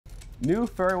New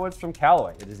fairway woods from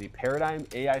Callaway. It is the Paradym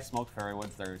AI Smoke fairway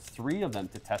woods. There's 3 of them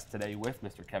to test today with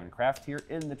Mr. Kevin Kraft here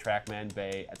in the Trackman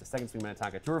Bay at the Second Swing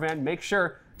Minnetonka Tour Van. Make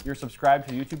sure you're subscribed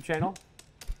to the YouTube channel.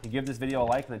 You give this video a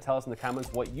like and then tell us in the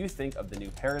comments what you think of the new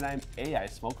Paradym AI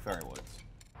Smoke fairway woods.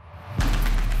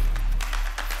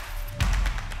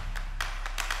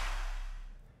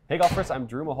 Hey golfers, I'm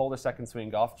Drew Mahowald of Second Swing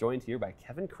Golf, joined here by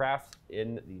Kevin Kraft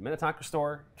in the Minnetonka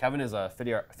store. Kevin is a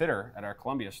fitter at our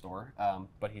Columbia store,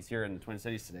 but he's here in the Twin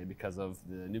Cities today because of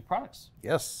the new products.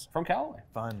 Yes. From Callaway.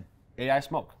 Fun. AI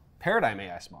Smoke. Paradym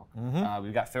AI Smoke.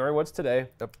 We've got fairway woods today.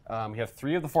 Yep. We have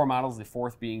 3 of the 4 models, the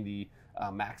 4th being the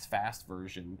Max Fast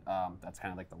version. That's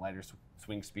kind of like the lighter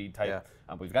swing speed type. Yeah.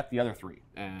 But we've got the other 3,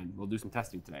 and we'll do some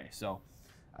testing today. So,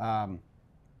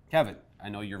 Kevin, I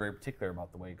know you're very particular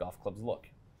about the way golf clubs look.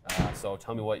 So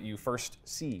tell me what you first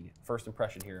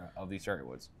impression here of these fairway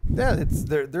woods. Yeah,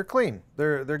 they're clean.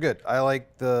 They're good. I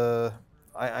like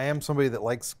I am somebody that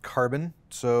likes carbon,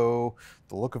 so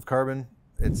the look of carbon,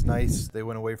 it's nice. They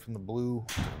went away from the blue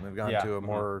and they've gone to a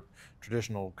more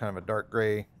traditional kind of a dark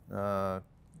gray, kind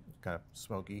of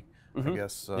smoky, I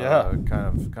guess, kind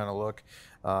of look.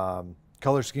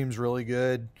 Color scheme's really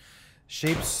good.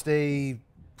 Shapes stay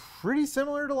pretty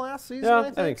similar to last season. Yeah,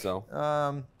 I think so.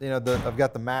 You know, I've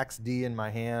got the Max D in my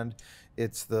hand.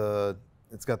 It's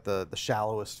got the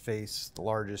shallowest face, the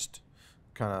largest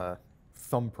kind of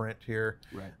thumbprint here.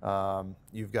 Right.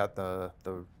 You've got the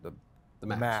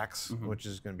Max, which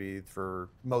is going to be for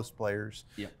most players.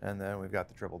 Yeah. And then we've got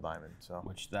the Triple Diamond. So.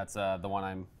 Which that's the one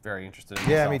I'm very interested in.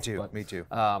 Yeah, myself, me too.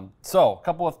 So a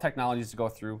couple of technologies to go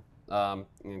through.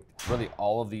 Really,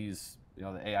 all of these, you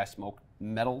know, the AI Smoke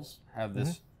metals have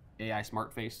this AI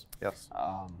smart face. Yes.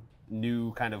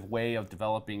 New kind of way of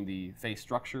developing the face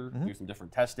structure, do some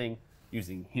different testing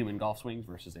using human golf swings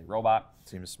versus a robot.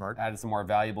 Seems smart. Added some more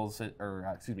variables,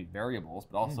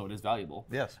 but also it is valuable.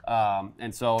 Yes.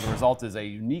 And so the result is a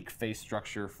unique face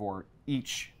structure for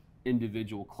each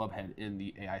individual club head in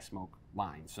the AI Smoke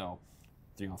line. So,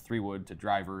 you know, 3-wood to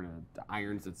driver to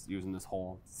irons, it's using this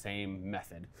whole same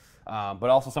method.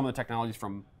 But also some of the technologies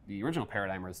from the original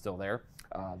Paradym are still there.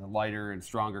 The lighter and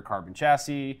stronger carbon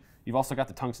chassis. You've also got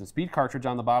the tungsten speed cartridge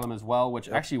on the bottom as well, which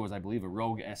actually was, I believe, a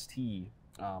Rogue ST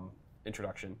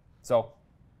introduction. So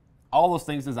all those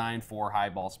things designed for high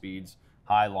ball speeds,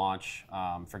 high launch,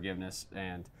 forgiveness,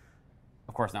 and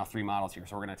of course now 3 models here,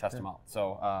 so we're going to test them out.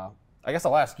 So I guess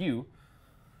I'll ask you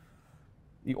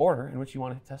the order in which you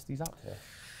want to test these out today.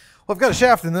 Well, I've got a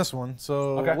shaft in this one,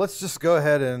 so let's just go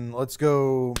ahead and let's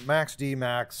go Max D,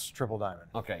 Max, Triple Diamond.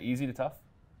 Okay, easy to tough?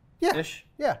 Yeah. Ish?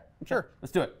 Yeah, sure.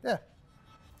 Let's do it. Yeah.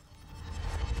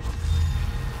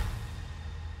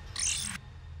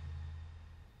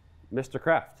 Mr.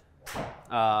 Kraft,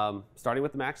 starting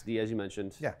with the Max D, as you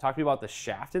mentioned. Yeah. Talk to me about the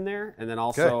shaft in there, and then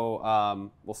also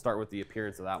we'll start with the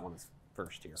appearance of that one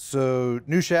first here. So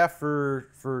new shaft for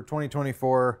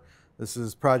 2024. This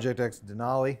is Project X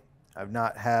Denali. I've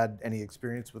not had any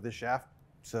experience with this shaft,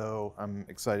 so I'm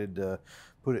excited to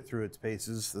put it through its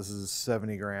paces. This is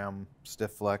 70-gram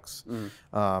stiff flex.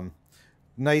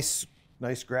 Nice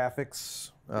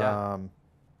graphics.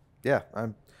 Yeah,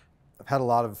 I've had a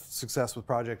lot of success with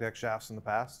Project X shafts in the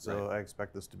past, so I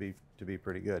expect this to be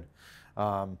pretty good.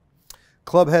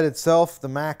 Club head itself, the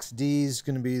Max D is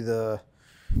going to be the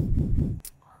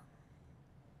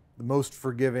most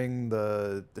forgiving,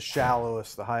 the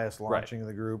shallowest, the highest launching of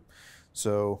the group.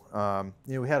 So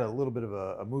you know, we had a little bit of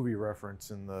a movie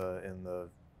reference in the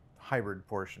hybrid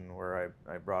portion where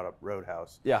I brought up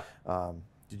Roadhouse. Yeah.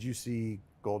 Did you see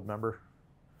Goldmember?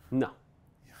 No.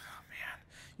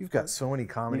 You've got so many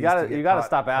comedies. You got to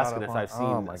stop asking if I've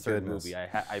seen a certain movie.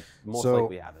 I most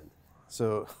likely haven't.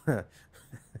 So, all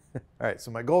right. So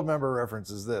my Goldmember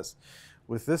reference is this: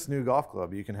 with this new golf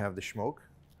club, you can have the smoke,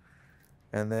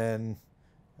 and then,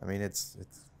 I mean,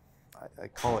 I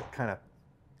call it kind of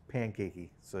pancakey.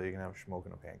 So you can have smoke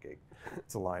and a pancake.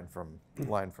 It's a line from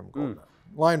Goldmember.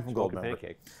 Line from Goldmember.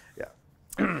 Pancake.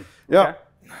 Yeah. Yeah.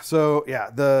 So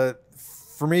yeah,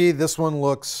 for me, this one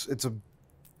it's a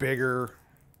bigger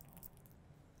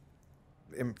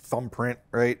thumbprint,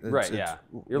 right? Yeah.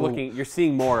 You're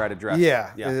seeing more at address.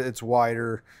 Yeah. It's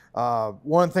wider.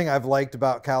 One thing I've liked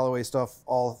about Callaway stuff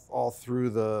all through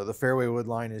the fairway wood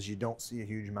line is you don't see a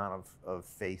huge amount of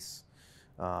face.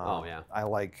 I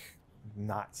like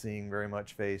not seeing very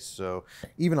much face. So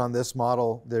even on this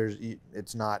model,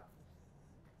 it's not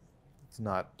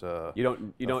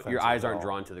your eyes aren't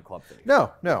drawn to the club face.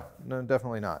 No,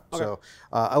 definitely not. Okay. So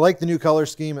I like the new color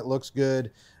scheme. It looks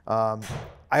good.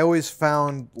 I always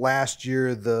found last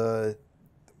year the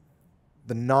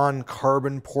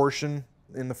non-carbon portion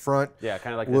in the front. Yeah,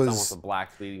 kind of like was it's almost a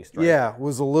black leading stripe. Yeah,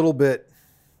 was a little bit.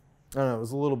 I don't know. It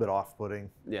was a little bit off-putting.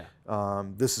 Yeah.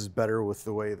 This is better with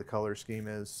the way the color scheme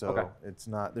is, so Okay. it's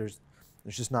not. There's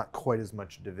just not quite as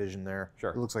much division there.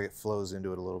 Sure. It looks like it flows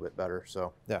into it a little bit better.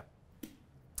 So yeah.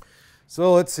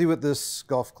 So let's see what this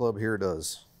golf club here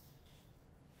does.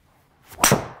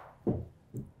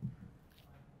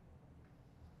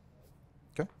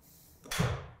 Okay.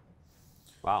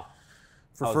 Wow.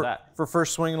 How was that? For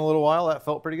first swing in a little while, that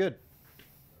felt pretty good.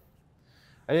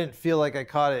 I didn't feel like I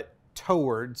caught it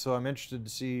toward, so I'm interested to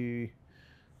see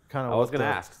kind of I was going to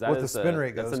ask. what the spin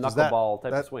rate goes. That's a knuckleball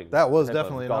type of swing. That was type of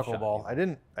definitely a golf knuckleball.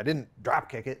 shot. I didn't drop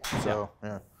kick it, so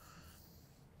yeah.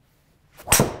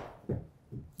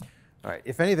 All right.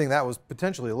 If anything, that was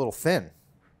potentially a little thin.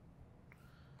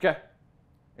 Okay.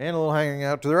 And a little hanging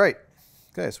out to the right.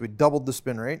 Okay, so we doubled the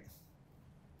spin rate.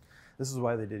 This is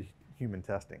why they did human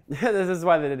testing. Yeah, this is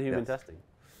why they did human testing. I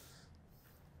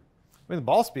mean, the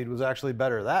ball speed was actually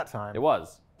better that time. It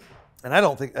was. And I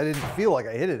didn't feel like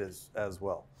I hit it as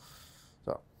well.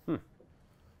 So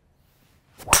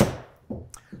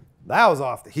that was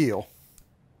off the heel.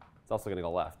 It's also going to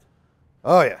go left.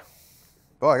 Oh yeah.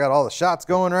 Oh, I got all the shots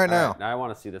going right now. All right, now I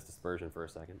want to see this dispersion for a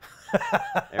second.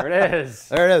 There it is.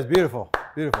 There it is. Beautiful.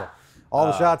 Beautiful. All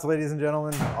the shots, ladies and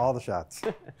gentlemen. All the shots.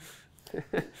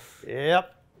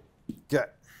 Yep. Okay.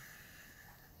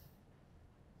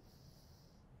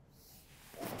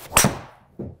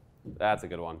 That's a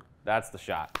good one. That's the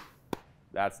shot.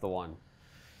 That's the one.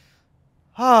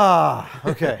 Ah,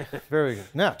 okay. Very good.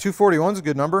 Now, 241 is a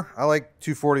good number. I like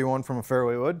 241 from a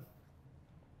fairway wood.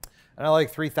 And I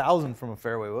like 3,000 from a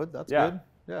fairway wood. That's good.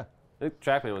 Yeah. I think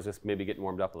TrackMan was just maybe getting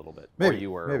warmed up a little bit. Maybe. Or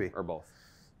you were, maybe. or both.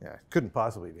 Yeah, couldn't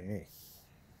possibly be me.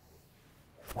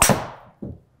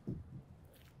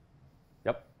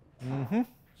 Yep. Mm-hmm.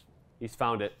 He's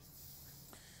found it.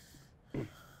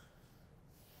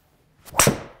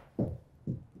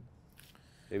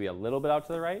 Maybe a little bit out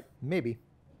to the right. Maybe.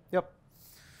 Yep.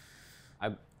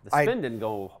 The spin didn't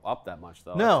go up that much,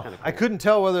 though. No, That's cool. I couldn't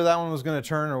tell whether that one was going to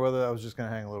turn or whether I was just going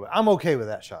to hang a little bit. I'm okay with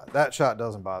that shot. That shot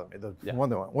doesn't bother me. The one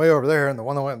that went way over there and the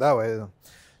one that went that way, I'm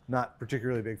not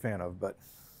particularly a big fan of, but.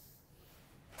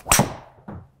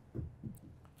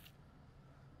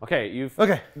 Okay,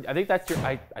 Okay. I think that's your.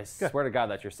 I swear to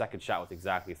God, that's your second shot with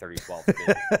exactly 30-12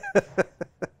 spin.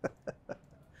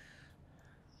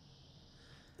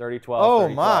 30-12. Oh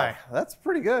 30-12. my, that's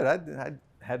pretty good. I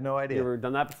had no idea. You ever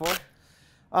done that before?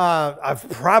 I've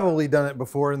probably done it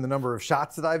before in the number of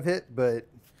shots that I've hit, but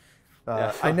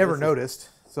I never noticed.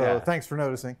 So thanks for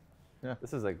noticing. Yeah.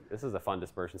 This is a fun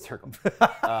dispersion circle.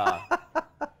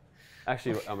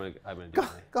 Actually, I'm gonna do it.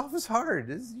 Golf is hard.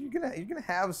 You're gonna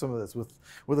have some of this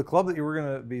with a club that you were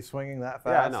gonna be swinging that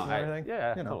Yeah, fast no, and everything.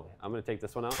 totally. I'm gonna take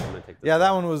this one out. I'm gonna take this. Yeah,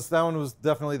 one that one was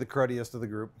definitely the cruddiest of the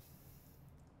group.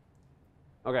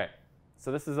 Okay,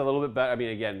 so this is a little bit better. I mean,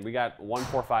 again, we got 1,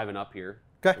 4, 5 and up here.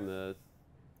 Okay. From the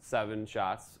 7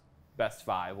 shots, best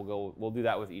 5. We'll do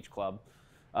that with each club.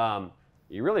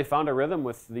 You really found a rhythm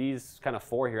with these kind of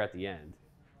 4 here at the end.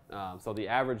 So the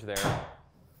average there,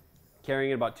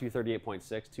 carrying it about 238.6,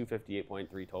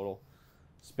 258.3 total.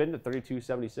 Spin to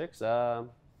 32.76.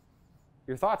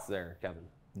 Your thoughts there, Kevin?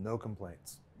 No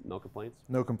complaints. No complaints?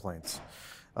 No complaints.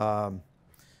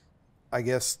 I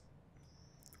guess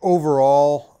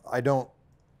overall, I don't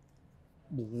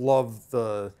love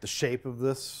the shape of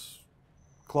this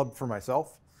club for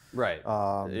myself. Right.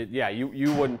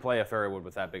 You wouldn't play a fairway wood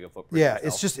with that big a footprint. Yeah,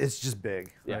 yourself. it's just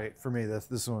big, right? For me,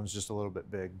 this one's just a little bit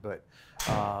big. But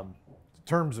in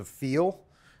terms of feel,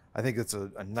 I think it's a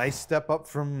nice step up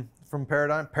from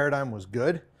Paradym. Paradym was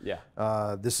good. Yeah.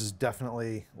 This is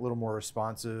definitely a little more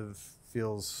responsive.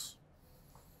 Feels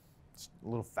a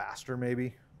little faster,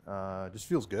 maybe. Just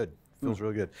feels good. Feels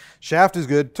really good. Shaft is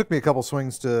good. Took me a couple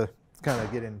swings to kind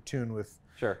of get in tune with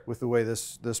the way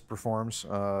this performs.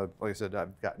 Like I said,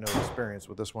 I've got no experience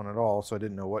with this one at all, so I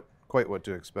didn't know quite what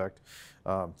to expect.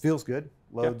 Feels good.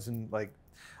 Loads and like,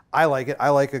 I like it. I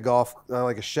like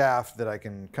a shaft that I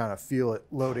can kind of feel it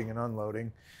loading and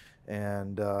unloading,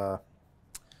 and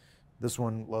this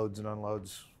one loads and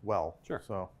unloads well. Sure.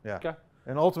 So yeah. Okay.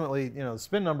 And ultimately, the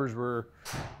spin numbers were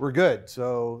good.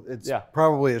 So it's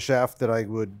probably a shaft that I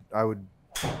would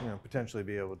potentially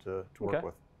be able to work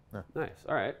with. Yeah. Nice.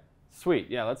 All right. Sweet.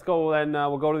 Yeah. Let's go then.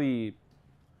 We'll go to the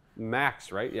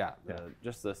Max, right? Yeah.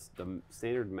 Just the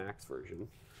standard Max version.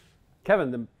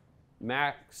 Kevin, the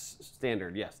Max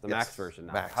standard. Yes, the Max version.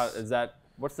 Now. Max. How is that?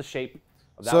 What's the shape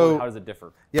of that one? How does it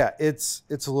differ? Yeah, it's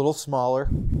a little smaller.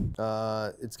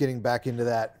 It's getting back into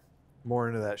that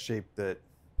shape that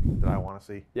I want to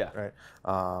see. Yeah. Right.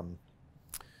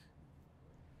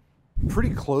 pretty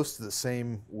close to the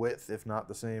same width, if not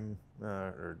the same,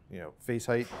 or face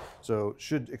height. So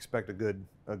should expect a good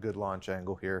launch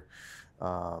angle here.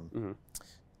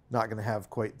 Not going to have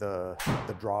quite the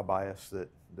draw bias that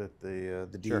the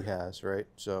D Sure. has, right?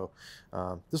 So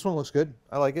this one looks good.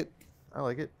 I like it. I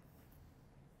like it.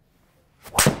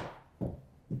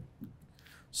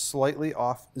 Slightly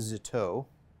off the toe.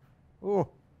 Oh.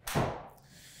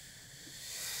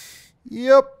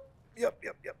 Yep.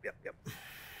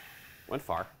 Went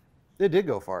far. It did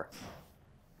go far.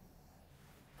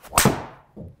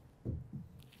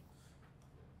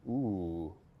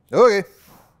 Ooh. Okay.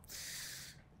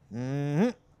 Mm-hmm.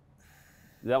 Did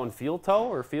that one feel toe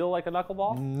or feel like a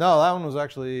knuckleball? No, that one was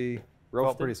actually felt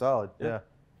Roasted? pretty solid. Yeah.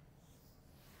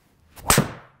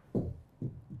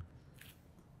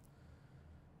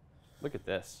 Look at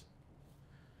this.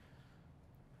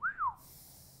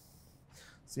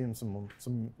 Seeing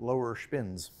some lower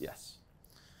spins. Yes.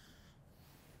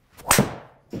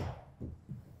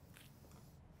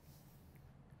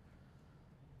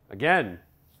 Again.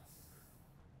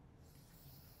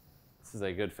 This is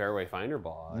a good fairway finder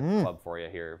ball club for you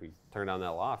here if we turn down that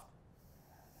loft.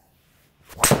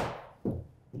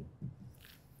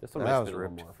 This one might spin a little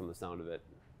more from the sound of it.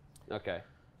 Okay.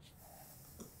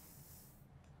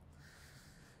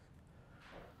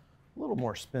 A little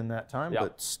more spin that time, Yep.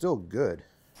 but still good.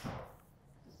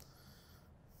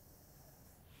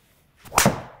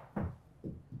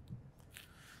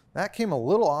 That came a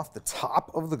little off the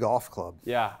top of the golf club.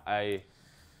 Yeah, I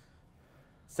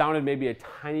sounded maybe a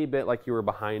tiny bit like you were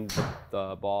behind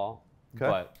the ball,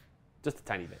 but just a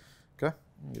tiny bit. Okay,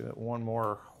 give it one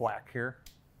more whack here.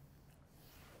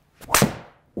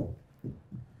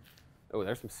 Oh,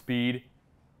 there's some speed.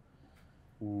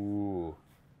 Ooh.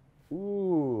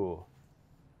 Ooh.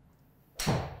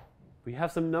 We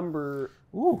have some number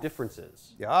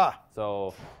differences. Yeah.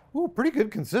 So, Pretty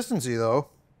good consistency though,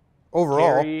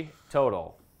 overall. carry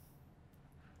total.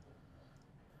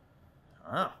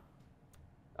 Ah.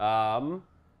 I'm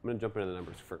going to jump into the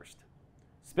numbers first.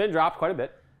 Spin dropped quite a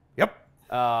bit. Yep.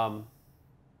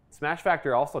 Smash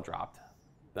factor also dropped.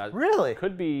 That Really?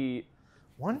 could be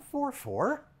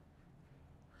 144?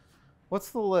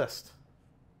 What's the list?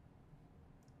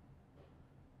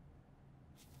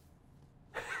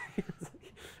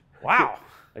 Wow.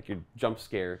 like your jump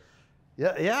scare.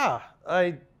 Yeah,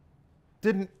 I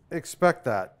didn't expect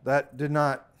that. That did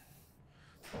not,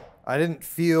 I didn't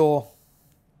feel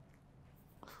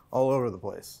all over the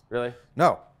place. Really?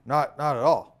 No, not at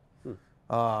all.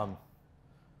 I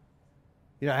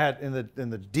had in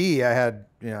the D, I had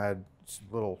I had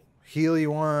a little Healy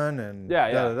one and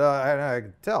I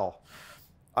could tell.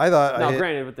 I thought now,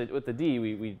 granted, with the D,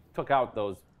 we took out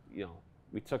those,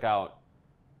 we took out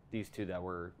these two that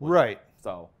were right.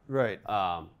 So right.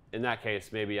 In that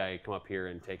case, maybe I come up here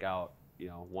and take out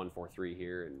 143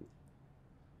 here and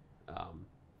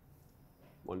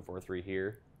 143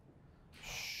 here.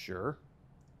 Sure.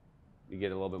 You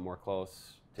get a little bit more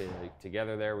close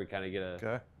together there. We kind of get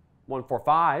a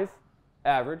 145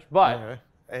 average, but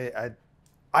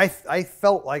I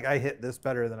felt like I hit this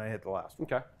better than I hit the last one.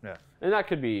 okay. Yeah. And that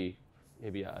could be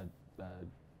maybe a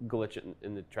glitch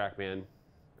in the TrackMan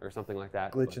or something like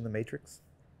that. Glitch in the Matrix.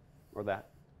 Or that.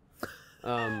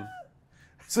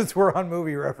 Since we're on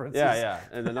movie references. Yeah.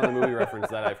 And another movie reference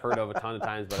that I've heard of a ton of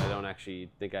times, but I don't actually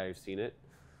think I've seen it.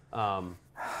 Ball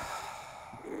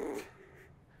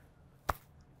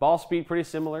speed pretty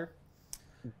similar.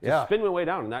 The spin went way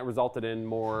down, and that resulted in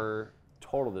more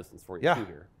total distance for you too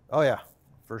here. Oh yeah,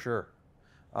 for sure.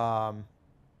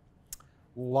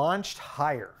 Launched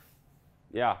higher.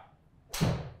 Yeah.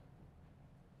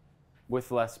 With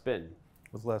less spin.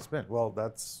 With less spin. Well,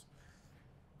 that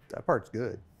part's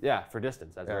good. Yeah, for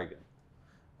distance, that's very good.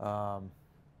 How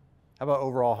about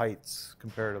overall heights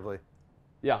comparatively?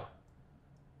 Yeah.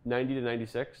 90 to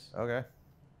 96. Okay.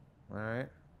 All right.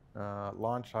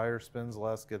 Launch higher, spins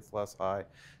less, gets less high.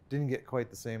 Didn't get quite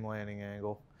the same landing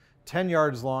angle. 10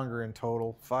 yards longer in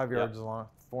total. 5 yards long,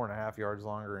 4.5 yards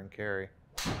longer in carry.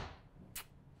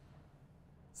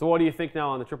 So what do you think now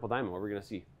on the triple diamond? What are we going to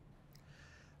see?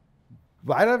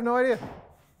 I have no idea.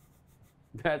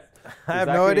 That's I have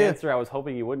exactly no the idea. answer I was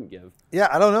hoping you wouldn't give. Yeah,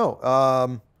 I don't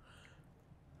know.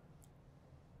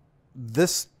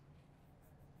 This,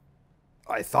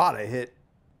 I thought I hit.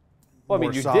 Well, I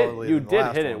mean, you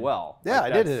did hit it well. Yeah,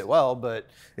 I did hit it well, but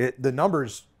the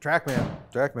numbers,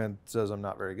 TrackMan says I'm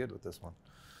not very good with this one.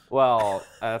 Well,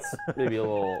 that's maybe a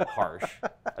little harsh.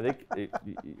 I think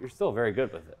you're still very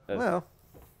good with it. Well.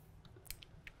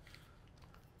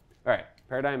 All right,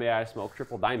 Paradym AI Smoke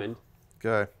Triple Diamond.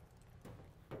 Okay.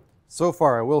 So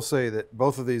far, I will say that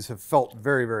both of these have felt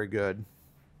very, very good.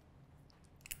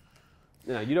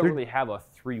 You know, you don't really have a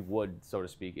 3-wood, so to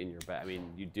speak, in your bag. I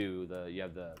mean, you do. You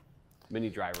have the mini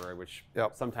driver, which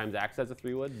sometimes acts as a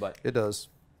 3-wood, but it does.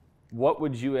 What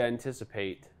would you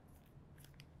anticipate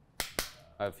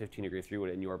a 15-degree 3-wood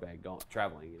in your bag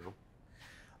traveling? You know,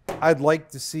 I'd like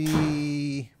to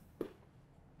see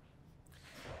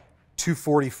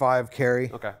 245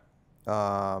 carry. Okay.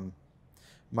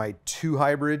 My 2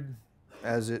 hybrid,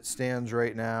 as it stands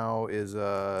right now, is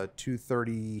a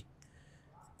 230,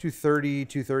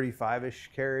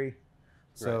 235-ish carry.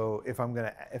 So if I'm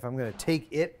gonna take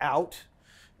it out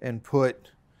and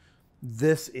put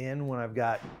this in when I've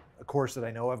got a course that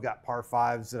I know I've got par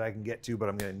 5s that I can get to, but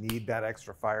I'm gonna need that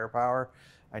extra firepower,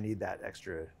 I need that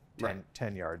extra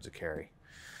 10 yards of carry.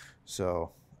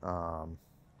 So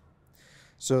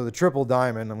so the triple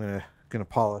diamond, I'm gonna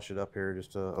polish it up here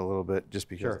just a little bit, just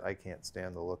because I can't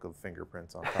stand the look of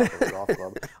fingerprints on top of the golf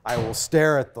club. I will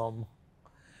stare at them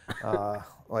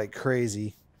like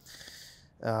crazy.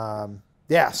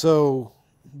 Yeah, so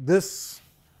this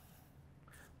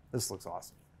looks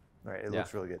awesome. All right, it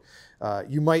looks really good.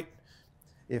 You might,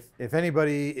 if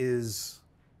anybody is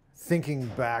thinking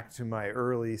back to my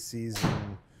early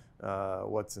season,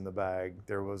 what's in the bag,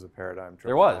 there was a Paradym.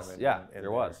 There was, in there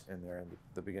there, was in there in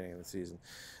the beginning of the season.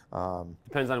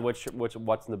 Depends on which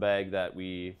what's in the bag that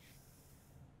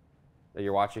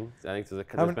you're watching. I think there's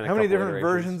how many different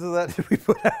versions of that did we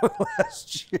put out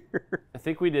last year? I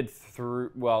think we did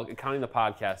well, counting the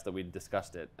podcast that we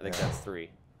discussed it. I think that's 3.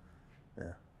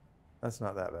 Yeah, that's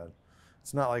not that bad.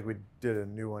 It's not like we did a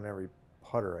new one every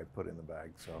putter I put in the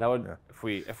bag. So that would,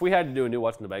 if we had to do a new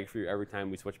what's in the bag for you every time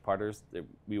we switch putters,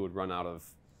 we would run out of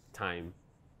time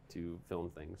to film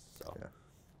things. So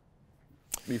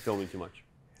we filming too much.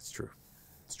 It's true.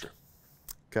 It's true.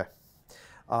 Okay.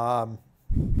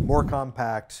 More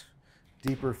compact,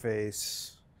 deeper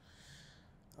face.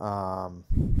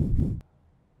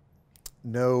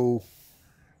 No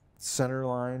center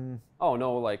line. Oh,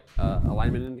 no, like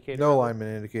alignment indicator? No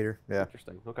alignment indicator. Yeah.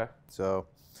 Interesting. Okay. So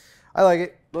I like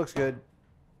it. Looks good.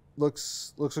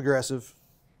 Looks aggressive.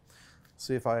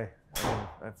 See if I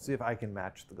can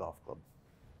match the golf club.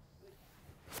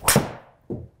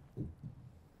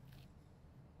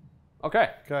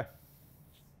 Okay. Okay.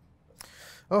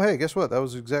 Oh, hey, guess what? That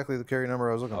was exactly the carry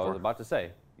number I was looking for. I was about to say.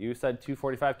 You said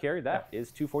 245 carry. That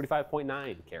is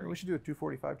 245.9 carry. We should do a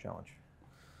 245 challenge.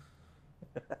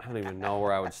 I don't even know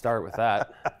where I would start with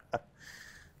that.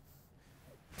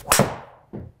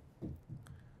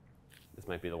 This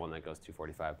might be the one that goes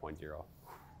 245.0.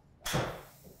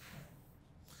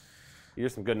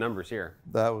 Here's some good numbers here.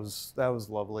 That was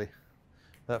lovely.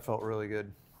 That felt really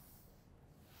good.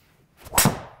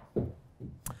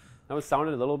 That was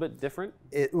sounded a little bit different.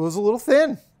 It was a little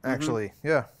thin, actually.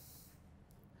 Yeah.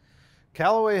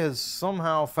 Callaway has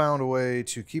somehow found a way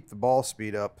to keep the ball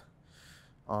speed up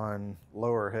on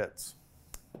lower hits.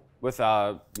 With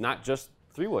not just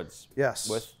 3-woods. Yes.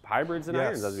 With hybrids and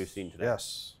irons, as we've seen today.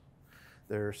 Yes.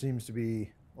 There seems to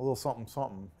be a little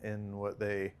something in what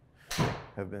they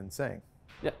have been saying.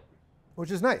 Yeah. Which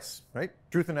is nice, right?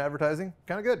 Truth in advertising,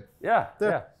 kind of good. Yeah.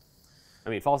 Yeah. I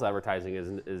mean, false advertising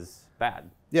is bad.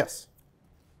 Yes.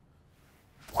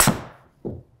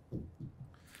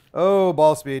 Oh,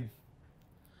 ball speed.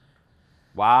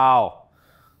 Wow.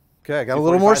 Okay, I got a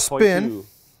little more spin.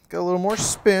 Got a little more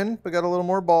spin, but got a little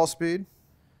more ball speed.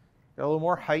 Got a little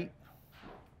more height.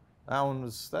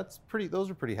 That's pretty,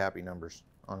 those are pretty happy numbers,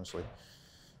 honestly.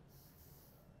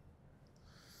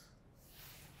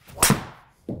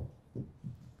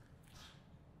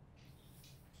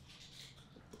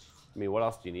 I mean, what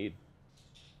else do you need?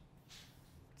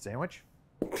 Sandwich?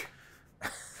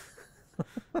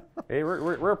 Hey,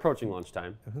 we're approaching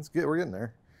lunchtime. That's good. We're getting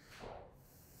there.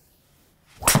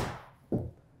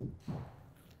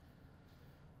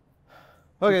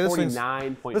 Okay, this thing's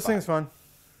fun.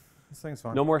 This thing's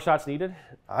fun. No more shots needed?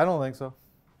 I don't think so.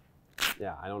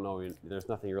 Yeah, I don't know. There's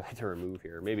nothing really to remove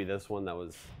here. Maybe this one that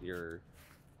was your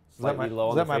that slightly low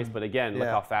on the face, but again, look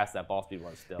how fast that ball speed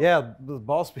was still. Yeah, the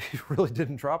ball speed really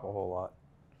didn't drop a whole lot.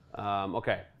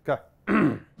 Okay. Okay.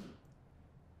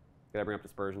 Could I bring up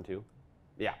dispersion too?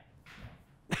 Yeah.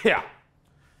 Yeah.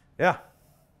 Yeah.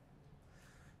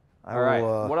 All right.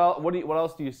 What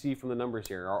else do you see from the numbers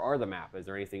here, or the map? Is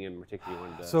there anything in particular you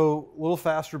wanted to? So a little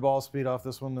faster ball speed off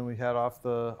this one than we had off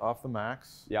the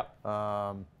Max. Yep.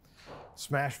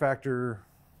 Smash factor.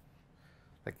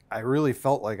 Like, I really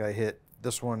felt like I hit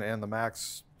this one and the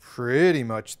Max pretty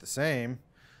much the same,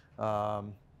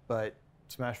 but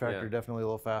smash factor definitely a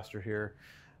little faster here.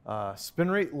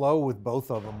 Spin rate low with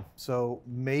both of them. So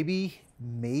maybe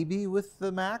with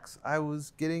the Max, I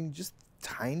was getting just the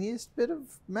tiniest bit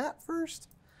of matte first.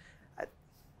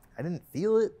 I didn't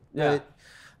feel it, but it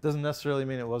doesn't necessarily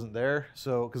mean it wasn't there.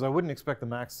 So, because I wouldn't expect the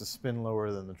Max to spin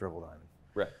lower than the triple diamond.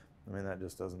 Right. I mean, that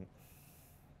just doesn't.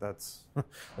 That's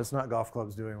not golf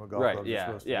clubs doing what golf clubs are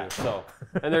supposed to do. Yeah. So,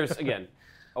 and there's again,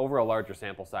 over a larger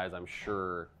sample size, I'm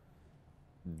sure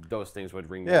those things would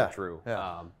ring true.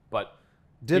 Yeah. But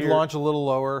did launch a little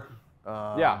lower.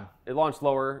 Yeah, it launched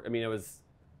lower. I mean, it was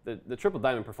the triple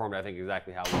diamond performed, I think,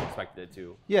 exactly how we expected it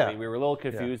to. Yeah. I mean, we were a little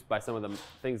confused by some of the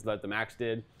things that the Max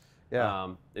did.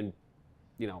 Yeah. And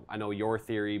you know, I know your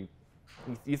theory.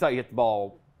 You thought you hit the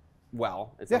ball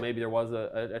well, and so maybe there was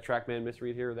a TrackMan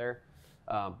misread here or there.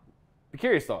 Be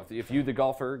curious though, if you, the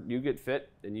golfer, you get fit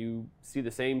and you see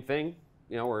the same thing,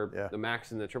 you know, where the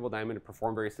Max and the triple diamond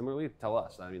perform very similarly, tell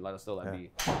us. I mean, let us know.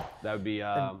 That would be.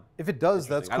 If it does,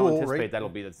 that's cool. I don't anticipate right? that'll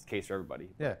be the case for everybody.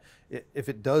 Yeah. If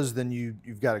it does, then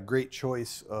you've got a great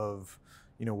choice of,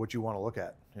 you know, what you want to look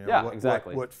at. You know,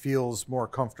 exactly. What feels more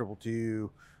comfortable to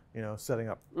you, you know, setting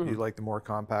up. Do you like the more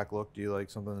compact look? Do you like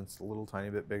something that's a little tiny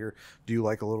bit bigger? Do you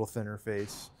like a little thinner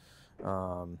face?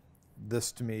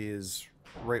 This to me is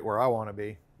right where I want to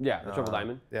be. Yeah, the triple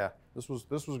diamond. Yeah, this was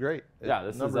great. Yeah,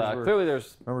 this is clearly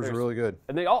there's numbers are really good,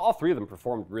 and they all three of them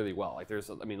performed really well. Like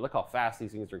I mean, look how fast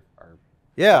these things are.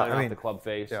 I mean, the club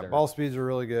face. Yeah, ball speeds are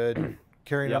really good.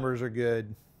 Carry numbers are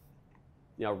good.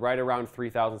 You know, right around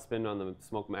 3,000 spin on the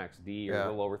Smoke Max D, or a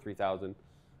little over 3,000.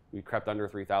 We crept under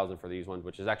 3,000 for these ones,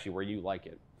 which is actually where you like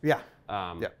it. Yeah.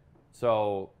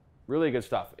 So really good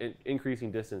stuff.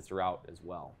 Increasing distance throughout as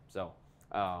well. So,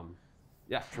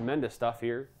 yeah, tremendous stuff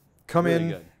here. Come really in,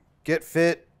 good. Get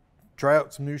fit, try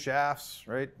out some new shafts.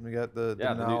 Right, we got the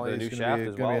new shaft as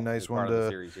well. Going to be a nice one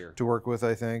to work with.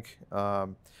 I think. I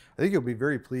think you'll be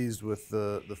very pleased with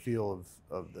the feel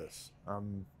of this.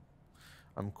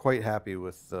 I'm quite happy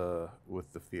with the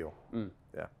feel.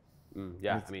 Yeah.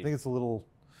 Yeah. I think it's a little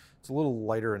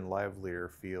lighter and livelier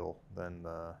feel than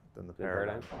the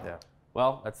Paradym. Yeah.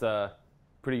 Well, that's a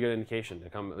pretty good indication to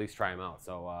come at least try them out.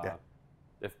 So,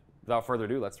 without further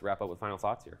ado, let's wrap up with final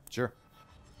thoughts here. Sure.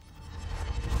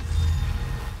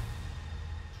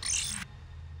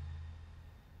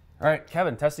 All right,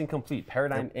 Kevin, testing complete.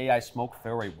 Paradym AI Smoke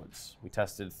Fairway Woods. We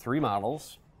tested 3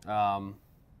 models.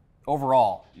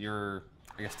 Overall, your,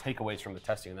 I guess, takeaways from the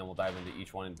testing, and then we'll dive into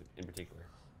each one in particular.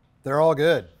 They're all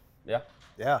good. Yeah?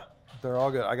 Yeah, they're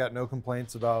all good. I got no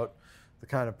complaints about the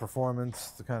kind of performance,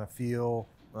 the kind of feel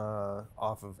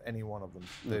off of any one of them.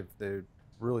 They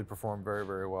really perform very,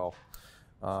 very well.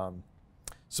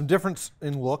 Some difference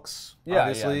in looks,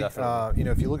 obviously. Yeah, definitely. You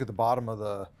know, if you look at the bottom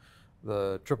of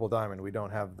the triple diamond, we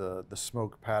don't have the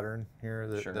smoke pattern here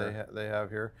that they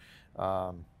have here.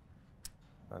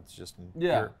 That's just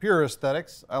pure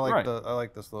aesthetics. I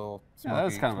like this little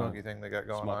smoky thing they got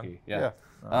going on. Yeah.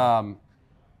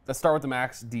 Let's start with the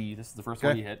Max D. This is the first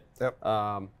one you hit. Yep.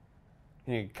 Can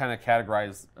you kind of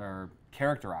categorize or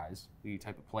characterize the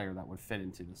type of player that would fit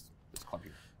into this club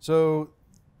here? So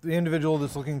the individual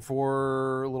that's looking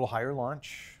for a little higher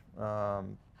launch,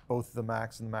 both the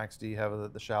Max and the Max D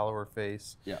have the shallower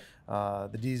face. Yeah.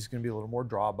 The D is going to be a little more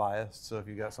draw biased. So if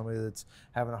you've got somebody that's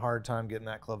having a hard time getting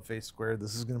that club face squared,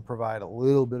 this is going to provide a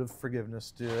little bit of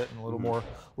forgiveness to it and a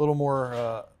little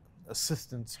more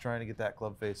assistance trying to get that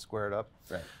club face squared up.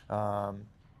 Right.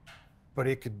 But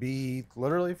it could be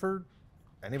literally for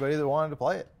anybody that wanted to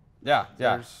play it. Yeah.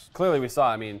 Clearly, we saw.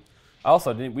 I mean,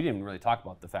 we didn't really talk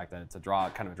about the fact that it's a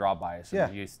kind of a draw bias.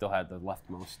 And you still had the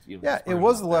leftmost. It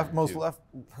was the leftmost left.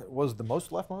 Was the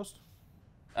most leftmost?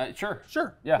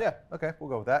 Sure. Yeah. Okay, we'll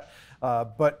go with that.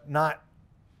 But not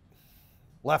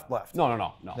left.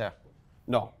 No. Yeah.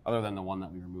 No, other than the one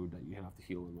that we removed that you have to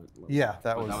heal in. Yeah,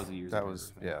 that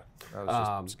was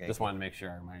just wanted to make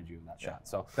sure I reminded you of that shot.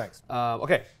 So thanks.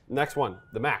 Okay, next one,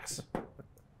 the Max.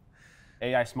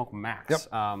 AI Smoke Max. Yep.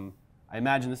 I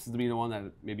imagine this is to be the one that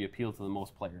maybe appeals to the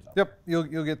most players out there.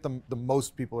 You'll get the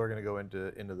most people are going to go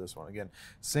into this one. Again,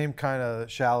 same kind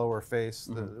of shallower face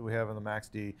that we have in the Max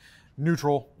D.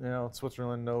 Neutral, you know,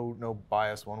 Switzerland, no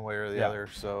bias one way or the other.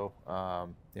 So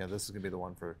this is going to be the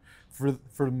one for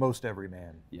most every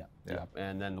man. Yeah.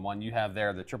 And then the one you have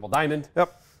there, the triple diamond.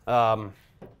 Yep. The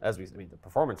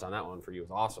performance on that one for you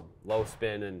was awesome. Low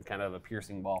spin and kind of a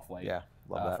piercing ball flight. Yeah,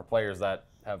 love that. For players that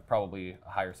have probably a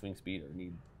higher swing speed or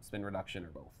need spin reduction or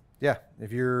both. Yeah,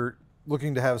 if you're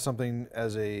looking to have something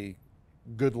as a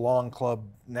good long club,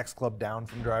 next club down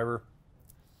from driver,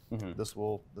 this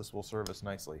will serve us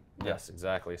nicely. Yes,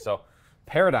 exactly. So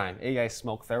Paradym AI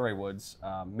Smoke fairway woods.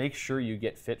 Make sure you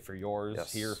get fit for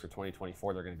yours here for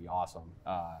 2024. They're going to be awesome.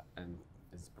 And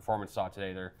as performance saw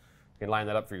today, you can line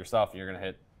that up for yourself, and you're going to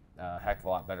hit a heck of a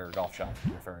lot better golf shots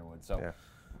in your fairway wood. So,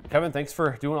 Kevin, thanks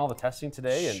for doing all the testing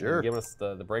today and giving us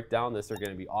the breakdown. They're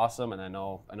going to be awesome, and I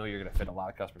know you're going to fit a lot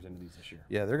of customers into these this year.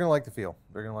 Yeah, they're going to like the feel.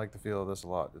 They're going to like the feel of this a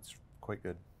lot. It's quite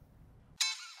good.